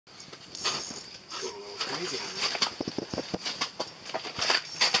amazing.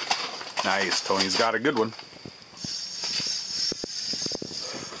 Nice, Tony's got a good one.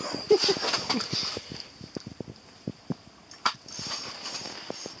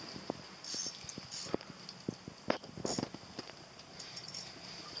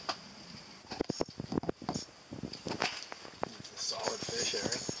 Solid fish,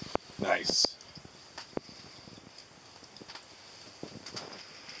 Aaron. Nice.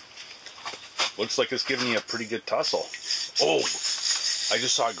 Looks like it's giving you a pretty good tussle. Oh, I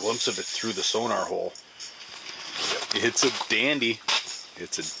just saw a glimpse of it through the sonar hole. Yep. It's a dandy.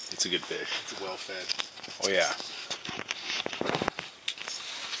 It's a good fish. It's well fed. Oh yeah.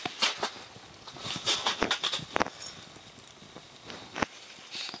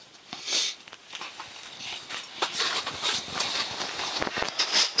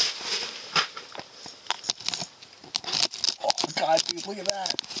 Oh God, dude, look at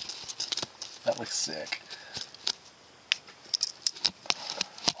that. That looks sick.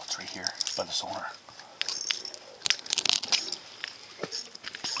 Oh, it's right here by the sonar.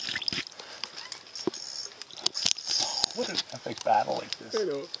 What an epic battle like this. I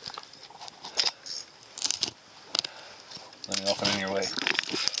know. Let me know if I'm in your way.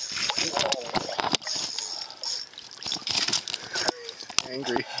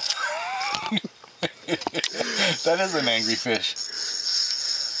 Angry. That is an angry fish.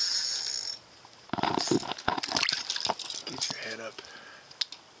 Get your head up.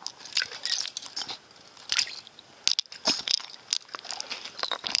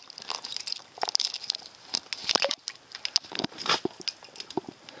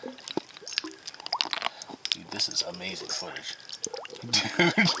 Dude, this is amazing footage.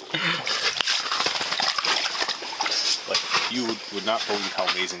 Dude. Like, you would not believe how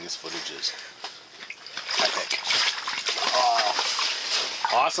amazing this footage is. Epic. Oh,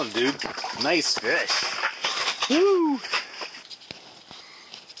 awesome, dude. Nice fish. Woo!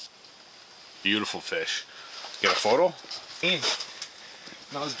 Beautiful fish. Get a photo?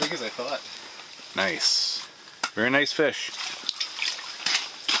 Not as big as I thought. Nice. Very nice fish.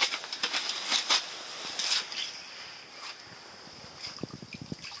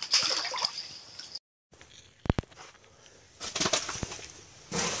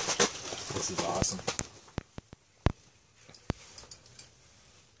 This is awesome.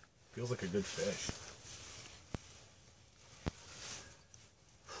 Feels like a good fish.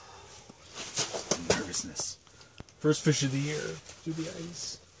 Nervousness. First fish of the year through the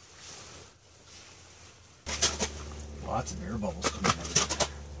ice. Lots of air bubbles coming out.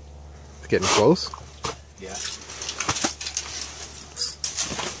 It's getting close. Yeah.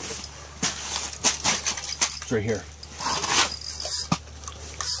 It's right here.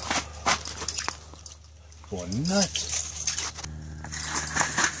 Going nuts.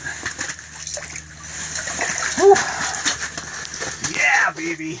 Woo. Yeah,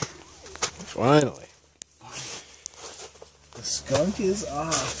 baby. Finally. The skunk is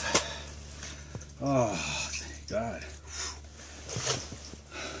off. Oh, thank God.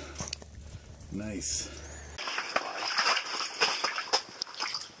 Nice.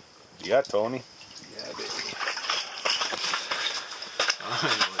 Yeah, Tony. Yeah, baby.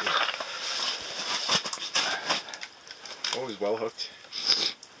 Finally. Always well hooked.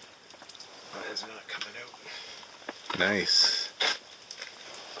 But it's not coming out. Nice.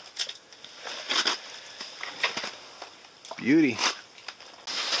 Beauty.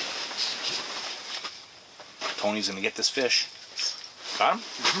 Tony's gonna get this fish. Got him?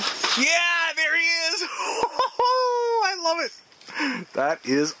 Mm-hmm. Yeah, there he is. I love it. That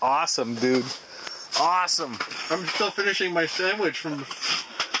is awesome, dude. Awesome. I'm still finishing my sandwich from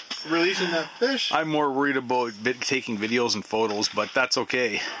releasing that fish. I'm more worried about taking videos and photos, but that's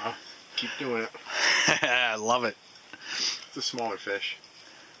okay. Keep doing it. I love it. It's a smaller fish.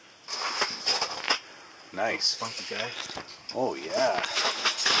 Nice. Funky guy. Oh, yeah.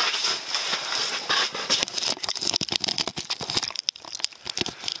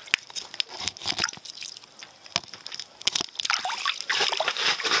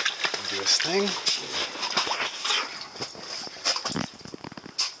 Do his thing.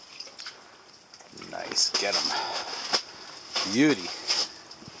 Nice. Get him. Beauty.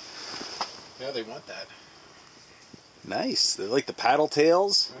 Yeah, they want that. Nice. They like the paddle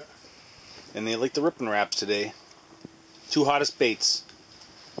tails. Yeah. And they like the ripping wraps today. Two hottest baits.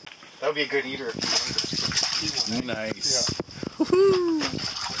 That would be a good eater if you wanted. Nice. Yeah.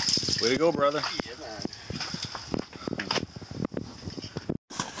 Woohoo! Way to go, brother. Yeah, man.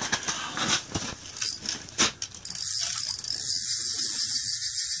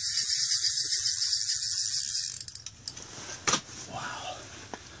 Wow.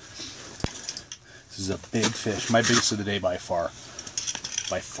 This is a big fish. My biggest of the day by far.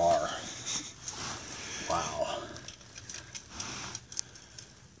 By far. Wow.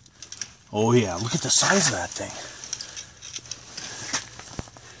 Oh yeah, look at the size of that thing.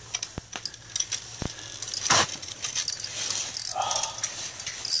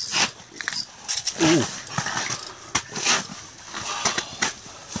 Ooh.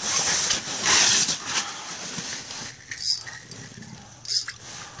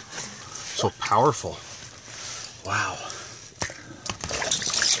 So powerful. Wow.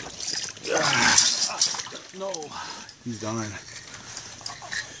 No, he's done.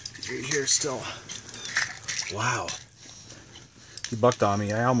 He's right here still. Wow. He bucked on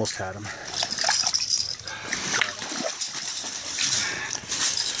me. I almost had him.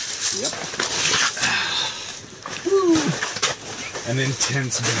 Yep. Woo. An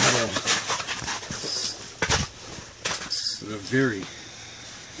intense battle. But a very,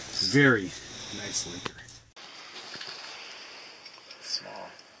 very nice laker. Small.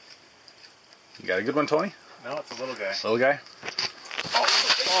 You got a good one, Tony? No, it's a little guy. Little guy?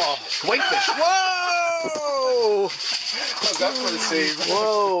 Oh, whitefish. Whoa! How's that for a save?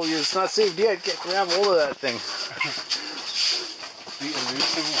 Whoa, it's not saved yet. Grab hold of that thing. The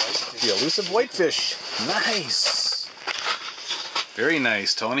elusive whitefish. The elusive whitefish. Nice. Very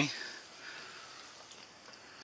nice, Tony.